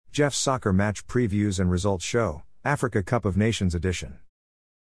Jeff's Soccer Match Previews and Results Show, Africa Cup of Nations Edition.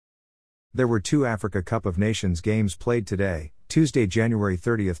 There were 2 Africa Cup of Nations games played today, Tuesday, January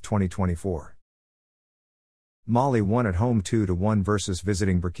 30, 2024. Mali won at home 2-1 versus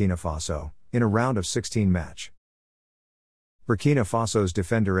visiting Burkina Faso, in a round of 16 match. Burkina Faso's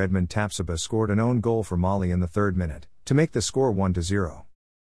defender Edmond Tapsoba scored an own goal for Mali in the 3rd minute, to make the score 1-0.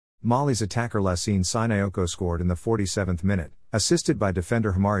 Mali's attacker Lassine Sissoko scored in the 47th minute, assisted by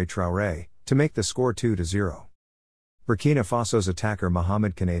defender Hamari Traoré, to make the score 2-0. Burkina Faso's attacker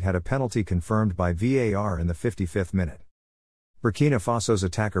Mohamed Konate had a penalty confirmed by VAR in the 55th minute. Burkina Faso's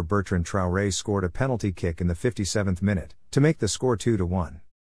attacker Bertrand Traoré scored a penalty kick in the 57th minute, to make the score 2-1.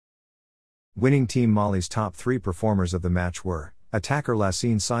 Winning team Mali's top 3 performers of the match were attacker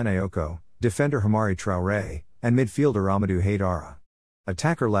Lassine Sissoko, defender Hamari Traoré, and midfielder Amadou Haidara.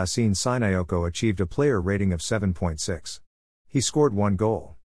 Attacker Lassine Sissoko achieved a player rating of 7.6. He scored 1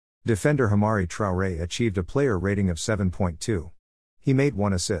 goal. Defender Hamari Traoré achieved a player rating of 7.2. He made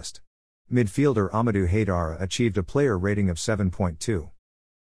 1 assist. Midfielder Amadou Haidara achieved a player rating of 7.2.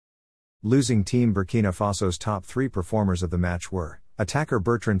 Losing team Burkina Faso's top 3 performers of the match were attacker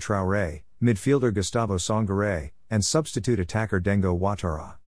Bertrand Traoré, midfielder Gustavo Sangaré, and substitute attacker Dengo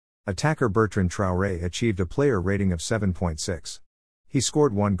Ouattara. Attacker Bertrand Traoré achieved a player rating of 7.6. He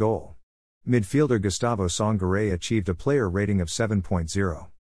scored 1 goal. Midfielder Gustavo Sangaré achieved a player rating of 7.0.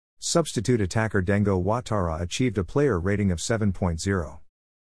 Substitute attacker Dengo Ouattara achieved a player rating of 7.0.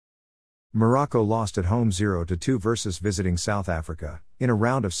 Morocco lost at home 0-2 versus visiting South Africa, in a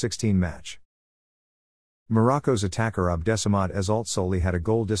round of 16 match. Morocco's attacker Abdessamad Ezzalti had a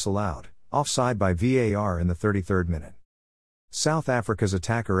goal disallowed, offside by VAR in the 33rd minute. South Africa's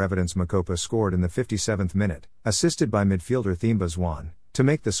attacker Evidence Makopa scored in the 57th minute, assisted by midfielder Themba Zwane, to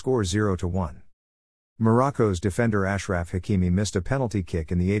make the score 0-1. Morocco's defender Achraf Hakimi missed a penalty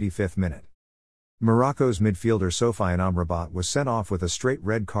kick in the 85th minute. Morocco's midfielder Sofiane Amrabat was sent off with a straight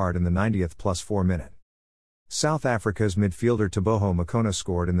red card in the 90th +4 minute. South Africa's midfielder Teboho Makona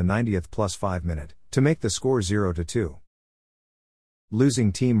scored in the 90th +5 minute, to make the score 0-2.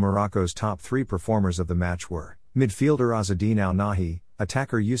 Losing team Morocco's top 3 performers of the match were midfielder Azzedine Al-Nahi,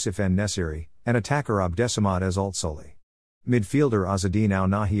 attacker Youssef En-Nesyri, and attacker Abdessamad Ezzalti. Midfielder Azzedine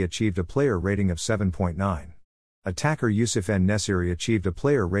Al-Nahi achieved a player rating of 7.9. Attacker Youssef En-Nesyri achieved a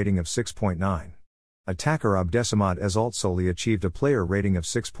player rating of 6.9. Attacker Abdessamad Ezzalti achieved a player rating of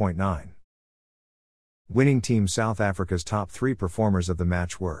 6.9. Winning team South Africa's top 3 performers of the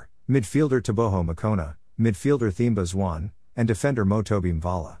match were midfielder Teboho Makona, midfielder Themba Zwane, and defender Motobi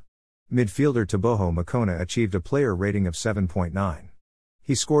Mvala. Midfielder Teboho Makona achieved a player rating of 7.9.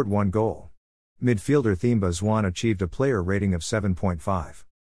 He scored 1 goal. Midfielder Themba Zwane achieved a player rating of 7.5.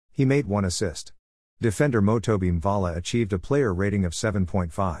 He made 1 assist. Defender Motobi Mvala achieved a player rating of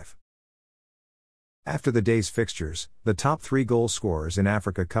 7.5. After the day's fixtures, the top 3 goal scorers in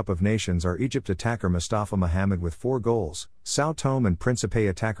Africa Cup of Nations are Egypt attacker Mustafa Mohamed with 4 goals, Sao Tome and Principe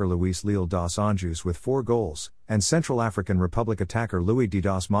attacker Luis Leal dos Anjos with 4 goals, and Central African Republic attacker Louis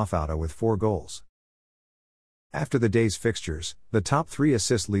Didas Mafauda with 4 goals. After the day's fixtures, the top 3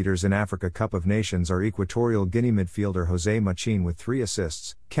 assist leaders in Africa Cup of Nations are Equatorial Guinea midfielder José Machin with 3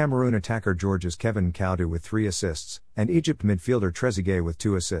 assists, Cameroon attacker Georges Kevin Kaudu with 3 assists, and Egypt midfielder Trezeguet with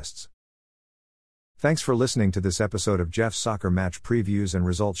 2 assists. Thanks for listening to this episode of Jeff's Soccer Match Previews and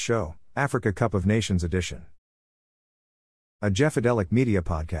Results Show, Africa Cup of Nations Edition. A Jeffadelic Media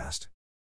Podcast.